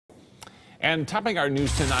And topping our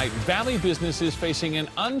news tonight, Valley business is facing an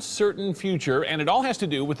uncertain future, and it all has to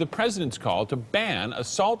do with the president's call to ban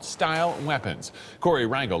assault-style weapons. Corey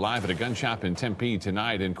Rango live at a gun shop in Tempe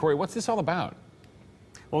tonight. And Corey, what's this all about?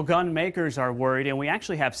 Well, gun makers are worried, and we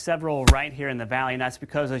actually have several right here in the Valley, and that's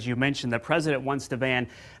because, as you mentioned, the president wants to ban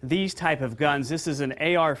these type of guns. This is an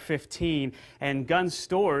AR-15, and gun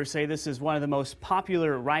stores say this is one of the most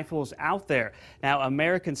popular rifles out there. Now,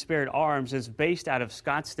 American Spirit Arms is based out of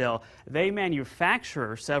Scottsdale. They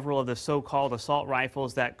manufacture several of the so-called assault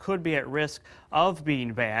rifles that could be at risk of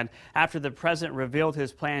being banned. After the president revealed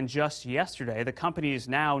his plan just yesterday, the company is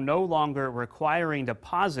now no longer requiring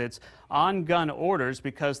deposits on gun orders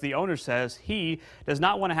because the owner says he does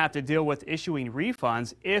not want to have to deal with issuing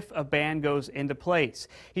refunds if a ban goes into place.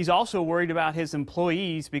 He's also worried about his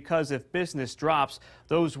employees because if business drops,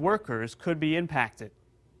 those workers could be impacted.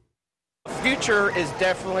 The future is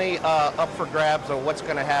definitely up for grabs of what's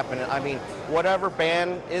going to happen. I mean, whatever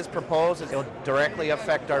ban is proposed, it'll directly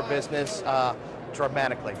affect our business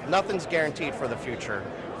dramatically. Nothing's guaranteed for the future,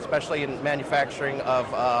 especially in manufacturing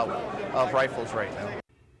of rifles right now.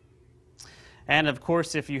 And of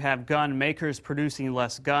course, if you have gun makers producing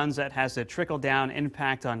less guns, that has a trickle-down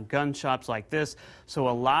impact on gun shops like this. So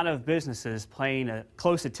a lot of businesses paying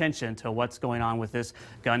close attention to what's going on with this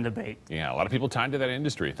gun debate. Yeah, a lot of people tied to that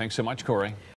industry. Thanks so much, Corey.